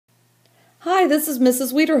Hi, this is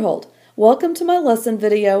Mrs. Wiederhold. Welcome to my lesson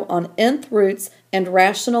video on nth roots and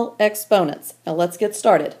rational exponents. Now let's get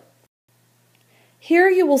started. Here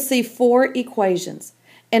you will see four equations,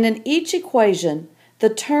 and in each equation, the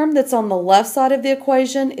term that's on the left side of the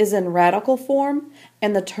equation is in radical form,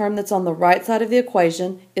 and the term that's on the right side of the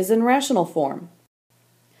equation is in rational form.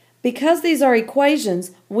 Because these are equations,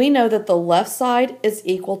 we know that the left side is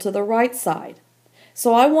equal to the right side.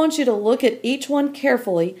 So I want you to look at each one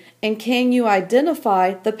carefully, and can you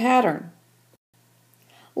identify the pattern?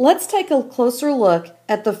 Let's take a closer look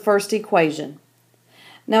at the first equation.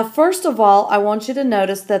 Now first of all, I want you to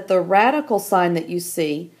notice that the radical sign that you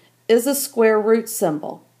see is a square root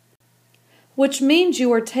symbol, which means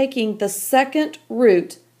you are taking the second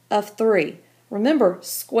root of 3. Remember,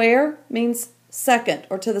 square means second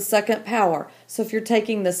or to the second power. So if you're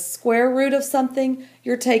taking the square root of something,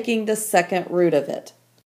 you're taking the second root of it.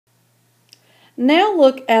 Now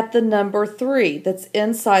look at the number 3 that's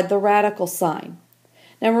inside the radical sign.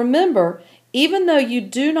 Now remember, even though you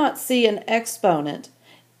do not see an exponent,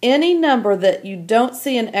 any number that you don't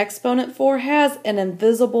see an exponent for has an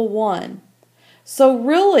invisible 1. So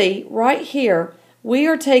really, right here, we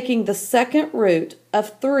are taking the second root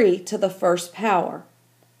of 3 to the first power.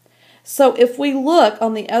 So if we look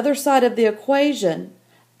on the other side of the equation,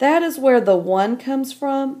 that is where the 1 comes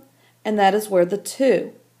from, and that is where the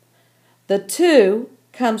 2. The 2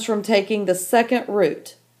 comes from taking the second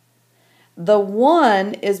root. The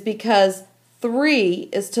 1 is because 3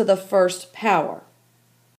 is to the first power.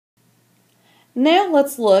 Now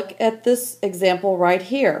let's look at this example right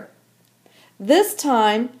here. This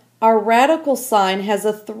time, our radical sign has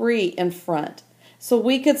a 3 in front. So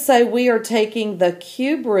we could say we are taking the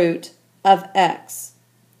cube root of x,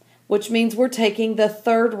 which means we're taking the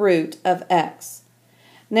third root of x.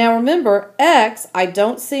 Now remember, x, I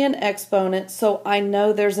don't see an exponent, so I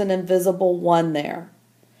know there's an invisible 1 there.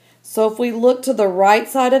 So if we look to the right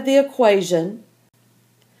side of the equation,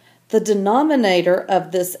 the denominator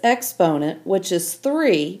of this exponent, which is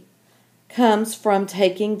 3, comes from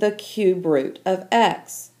taking the cube root of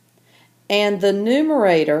x. And the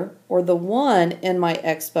numerator, or the 1 in my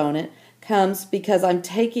exponent, comes because I'm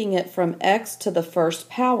taking it from x to the first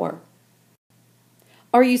power.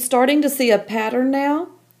 Are you starting to see a pattern now?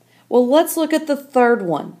 Well, let's look at the third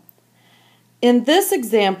one. In this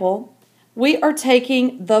example, we are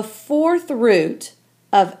taking the fourth root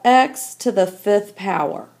of x to the fifth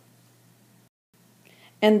power.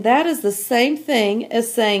 And that is the same thing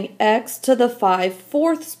as saying x to the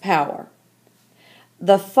 5/4 power.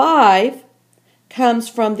 The 5 comes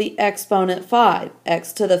from the exponent 5,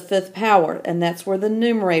 x to the 5th power, and that's where the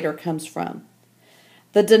numerator comes from.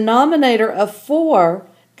 The denominator of 4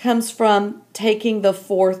 comes from taking the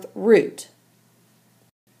fourth root.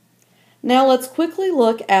 Now let's quickly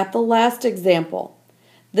look at the last example.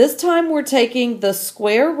 This time we're taking the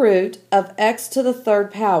square root of x to the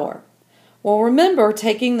 3rd power. Well, remember,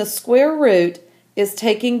 taking the square root is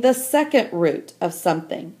taking the second root of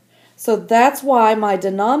something. So that's why my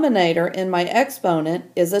denominator in my exponent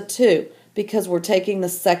is a 2, because we're taking the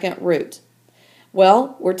second root.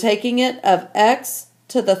 Well, we're taking it of x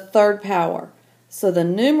to the 3rd power. So the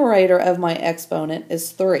numerator of my exponent is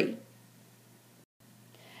 3.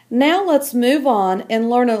 Now let's move on and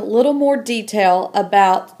learn a little more detail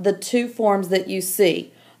about the two forms that you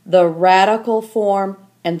see, the radical form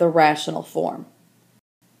and the rational form.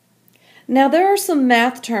 Now there are some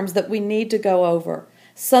math terms that we need to go over.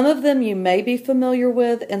 Some of them you may be familiar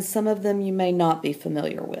with, and some of them you may not be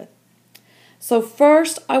familiar with. So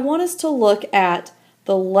first, I want us to look at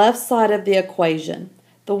the left side of the equation,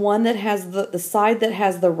 the one that has the side that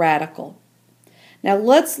has the radical. Now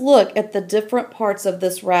let's look at the different parts of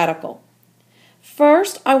this radical.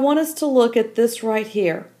 First, I want us to look at this right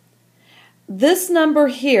here. This number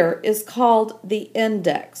here is called the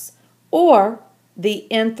index, or the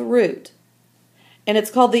nth root. And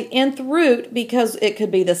it's called the nth root because it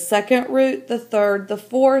could be the second root, the third, the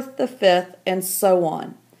fourth, the fifth, and so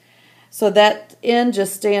on. So that n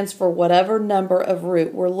just stands for whatever number of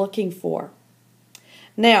root we're looking for.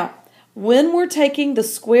 Now, when we're taking the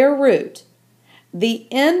square root, the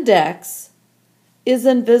index is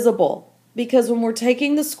invisible because when we're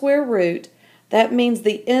taking the square root, that means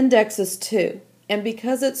the index is 2. And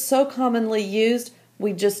because it's so commonly used,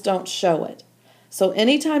 we just don't show it. So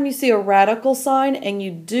anytime you see a radical sign and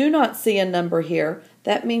you do not see a number here,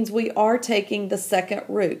 that means we are taking the second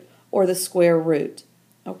root or the square root.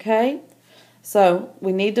 Okay? So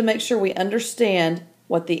we need to make sure we understand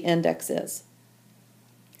what the index is.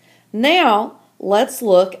 Now let's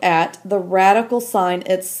look at the radical sign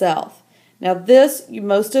itself. Now this,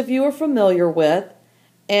 most of you are familiar with,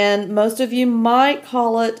 and most of you might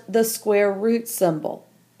call it the square root symbol.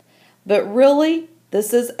 But really,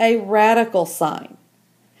 this is a radical sign.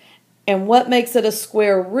 And what makes it a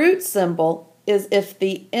square root symbol is if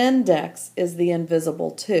the index is the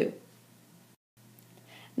invisible 2.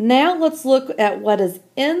 Now let's look at what is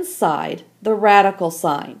inside the radical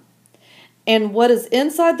sign. And what is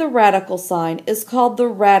inside the radical sign is called the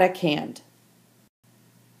radicand.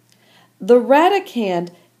 The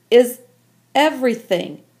radicand is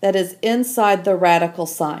everything that is inside the radical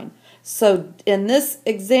sign. So in this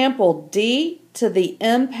example, d to the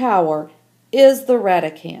m power is the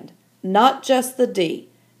radicand, not just the d.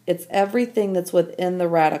 It's everything that's within the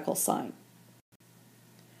radical sign.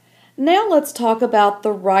 Now let's talk about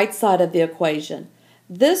the right side of the equation.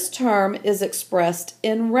 This term is expressed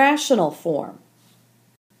in rational form.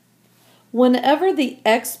 Whenever the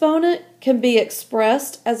exponent can be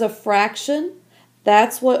expressed as a fraction,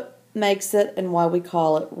 that's what makes it and why we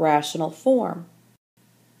call it rational form.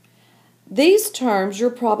 These terms you're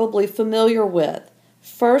probably familiar with.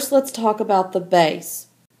 First, let's talk about the base.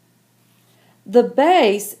 The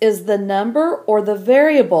base is the number or the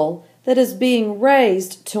variable that is being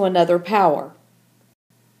raised to another power.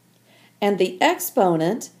 And the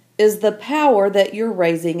exponent is the power that you're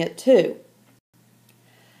raising it to.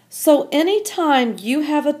 So anytime you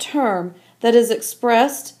have a term that is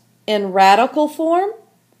expressed in radical form,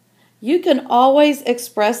 you can always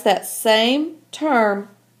express that same term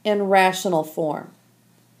in rational form.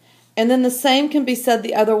 And then the same can be said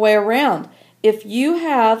the other way around. If you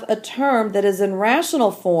have a term that is in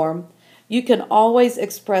rational form, you can always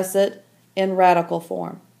express it in radical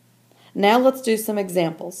form. Now let's do some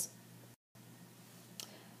examples.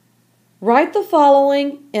 Write the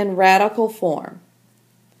following in radical form.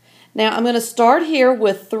 Now I'm going to start here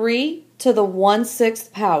with 3 to the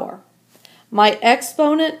 1/6 power. My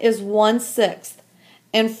exponent is 1/6.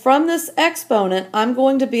 And from this exponent, I'm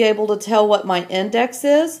going to be able to tell what my index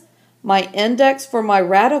is. My index for my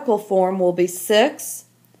radical form will be 6.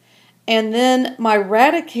 And then my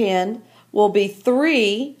radicand will be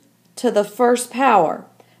 3 to the first power.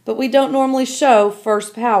 But we don't normally show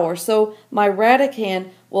first power, so my radicand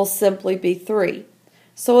will simply be 3.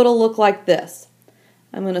 So it'll look like this.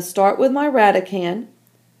 I'm going to start with my radicand,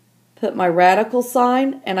 put my radical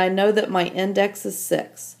sign, and I know that my index is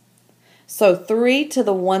 6. So 3 to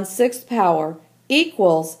the 1/6 power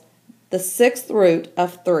equals the 6th root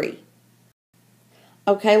of 3.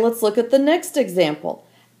 Okay, let's look at the next example.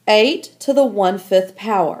 8 to the 1/5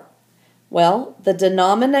 power. Well, the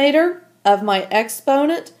denominator of my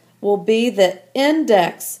exponent will be the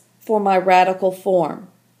index for my radical form.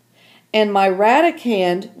 And my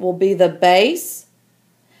radicand will be the base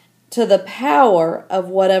to the power of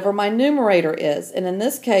whatever my numerator is. And in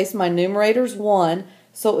this case, my numerator is 1,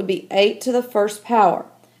 so it would be 8 to the first power.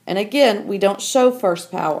 And again, we don't show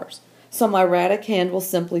first powers, so my radicand will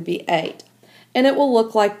simply be 8. And it will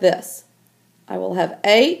look like this. I will have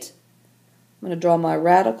 8. I'm going to draw my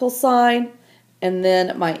radical sign, and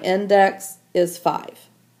then my index is 5.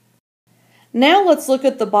 Now let's look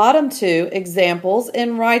at the bottom two examples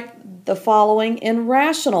and write the following in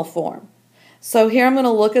rational form. So here I'm going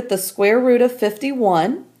to look at the square root of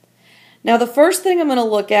 51. Now the first thing I'm going to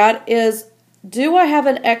look at is, do I have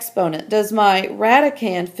an exponent? Does my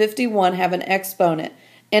radicand 51 have an exponent?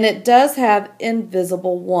 And it does have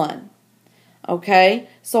invisible 1. Okay,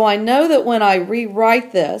 so I know that when I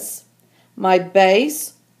rewrite this, my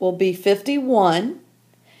base will be 51,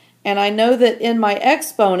 and I know that in my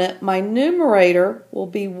exponent, my numerator will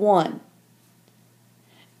be 1.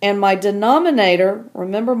 And my denominator,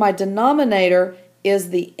 remember my denominator is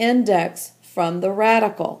the index from the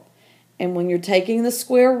radical. And when you're taking the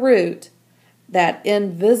square root, that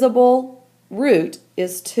invisible root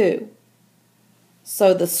is 2.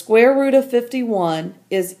 So the square root of 51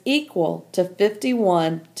 is equal to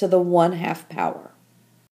 51 to the 1/2 power.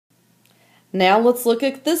 Now let's look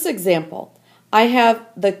at this example. I have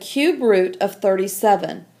the cube root of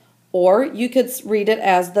 37, or you could read it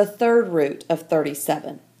as the third root of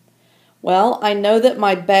 37. Well, I know that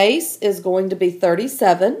my base is going to be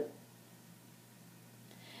 37.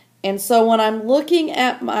 And so when I'm looking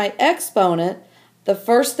at my exponent, the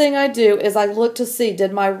first thing I do is I look to see,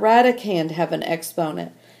 did my radicand have an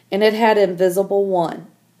exponent? And it had invisible 1.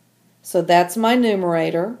 So that's my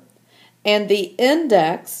numerator. And the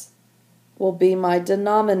index will be my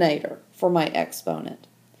denominator for my exponent.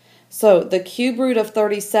 So the cube root of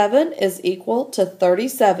 37 is equal to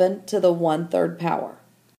 37 to the 1/3 power.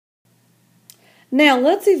 Now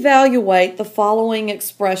let's evaluate the following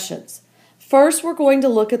expressions. First, we're going to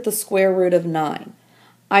look at the square root of 9.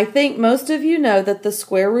 I think most of you know that the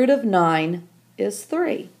square root of 9 is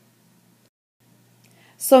 3.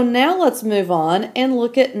 So now let's move on and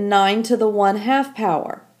look at 9 to the 1/2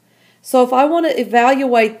 power. So if I want to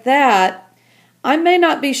evaluate that, I may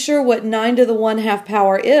not be sure what 9 to the 1/2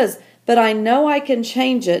 power is, but I know I can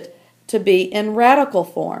change it to be in radical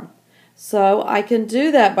form. So I can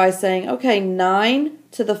do that by saying, okay, 9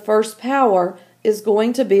 to the 1st power is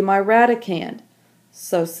going to be my radicand.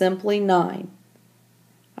 So simply 9.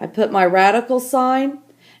 I put my radical sign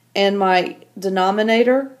and my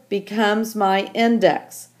denominator becomes my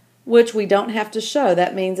index, which we don't have to show.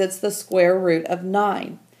 That means it's the square root of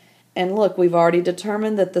 9. And look, we've already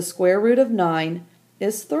determined that the square root of 9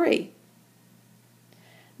 is 3.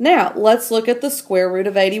 Now, let's look at the square root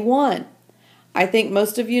of 81. I think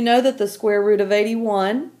most of you know that the square root of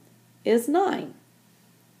 81 is 9.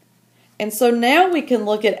 And so now we can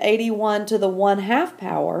look at 81 to the 1/2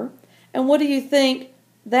 power, and what do you think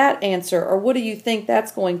that answer, or what do you think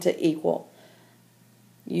that's going to equal?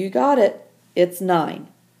 You got it. It's 9.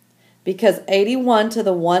 Because 81 to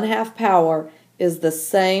the 1/2 power is the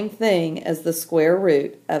same thing as the square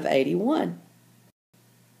root of 81.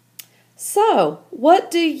 So,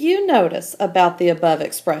 what do you notice about the above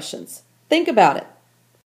expressions? Think about it.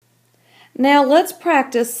 Now let's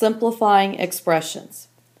practice simplifying expressions.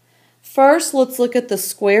 First, let's look at the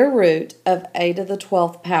square root of a to the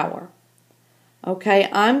 12th power. Okay,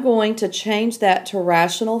 I'm going to change that to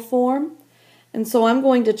rational form, and so I'm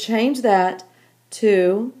going to change that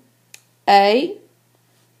to a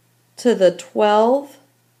to the 12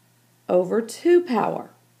 over 2 power.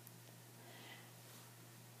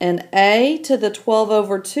 And a to the 12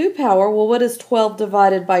 over 2 power, well, what is 12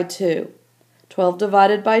 divided by 2? 12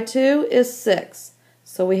 divided by 2 is 6.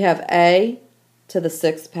 So we have a to the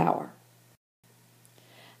 6th power.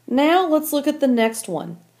 Now let's look at the next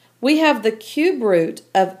one. We have the cube root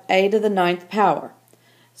of a to the 9th power.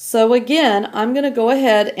 So again, I'm going to go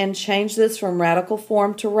ahead and change this from radical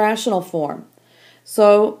form to rational form.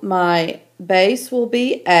 So my base will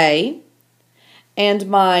be a, and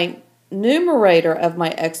my numerator of my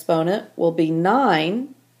exponent will be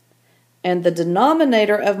 9, and the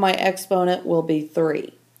denominator of my exponent will be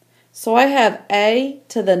 3. So I have a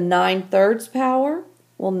to the 9/3 power.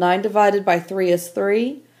 Well, 9 divided by 3 is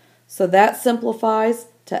 3, so that simplifies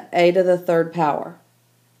to a to the 3rd power.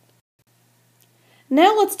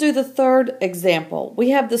 Now let's do the third example.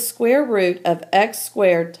 We have the square root of x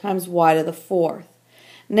squared times y to the 4th.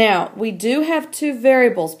 Now, we do have two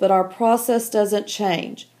variables, but our process doesn't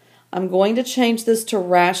change. I'm going to change this to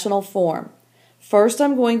rational form. First,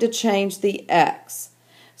 I'm going to change the x.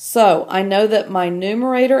 So, I know that my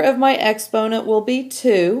numerator of my exponent will be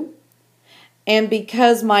 2, and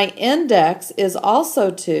because my index is also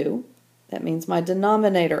 2, that means my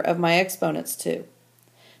denominator of my exponent's 2.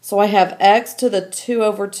 So I have x to the 2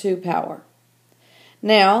 over 2 power.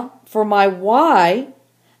 Now, for my y,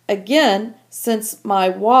 again, since my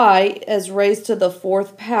y is raised to the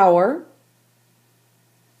 4th power,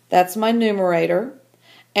 that's my numerator,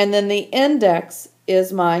 and then the index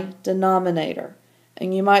is my denominator.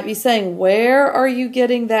 And you might be saying, where are you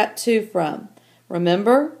getting that 2 from?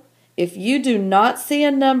 Remember, if you do not see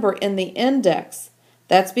a number in the index,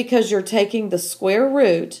 that's because you're taking the square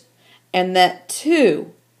root, and that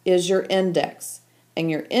 2 is your index, and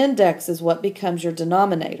your index is what becomes your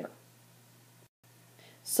denominator.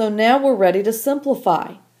 So now we're ready to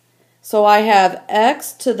simplify. So I have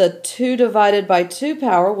x to the 2 divided by 2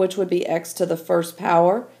 power, which would be x to the 1st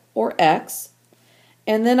power, or x.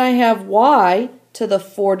 And then I have y to the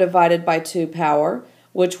 4 divided by 2 power,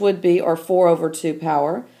 which would be, or 4 over 2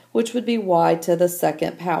 power, which would be y to the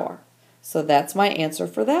 2nd power. So that's my answer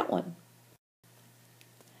for that one.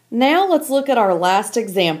 Now let's look at our last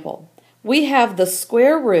example. We have the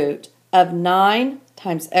square root of 9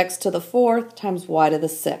 times x to the 4th times y to the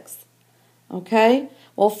 6th. Okay?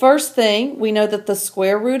 Well, first thing, we know that the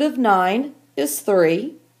square root of 9 is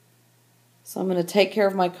 3. So I'm going to take care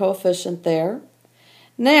of my coefficient there.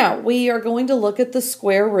 Now, we are going to look at the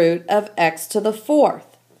square root of x to the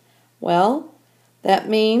 4th. Well, that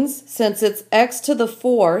means since it's x to the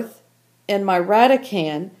 4th in my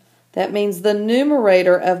radicand, that means the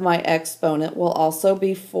numerator of my exponent will also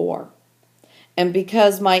be 4. And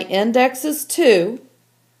because my index is 2,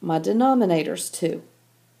 my denominator's 2.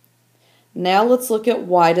 Now let's look at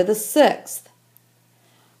y to the 6th.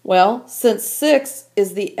 Well, since 6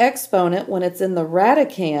 is the exponent when it's in the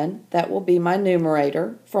radicand, that will be my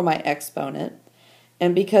numerator for my exponent.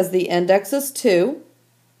 And because the index is 2,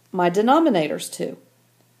 my denominator's 2.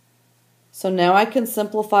 So now I can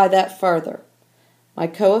simplify that further. My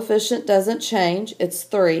coefficient doesn't change, it's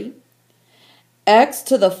 3. X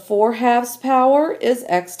to the 4/2 power is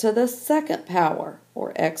x to the 2nd power,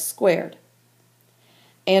 or x squared.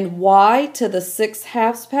 And y to the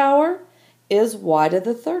 6/2 power is y to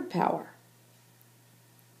the 3rd power.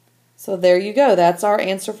 So there you go. That's our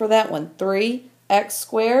answer for that one. 3x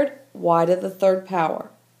squared, y to the 3rd power.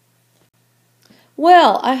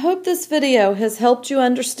 Well, I hope this video has helped you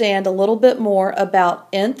understand a little bit more about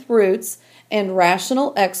nth roots and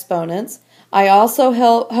rational exponents. I also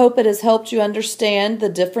hope it has helped you understand the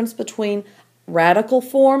difference between radical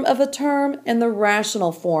form of a term and the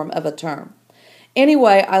rational form of a term.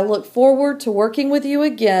 Anyway, I look forward to working with you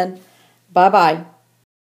again. Bye-bye.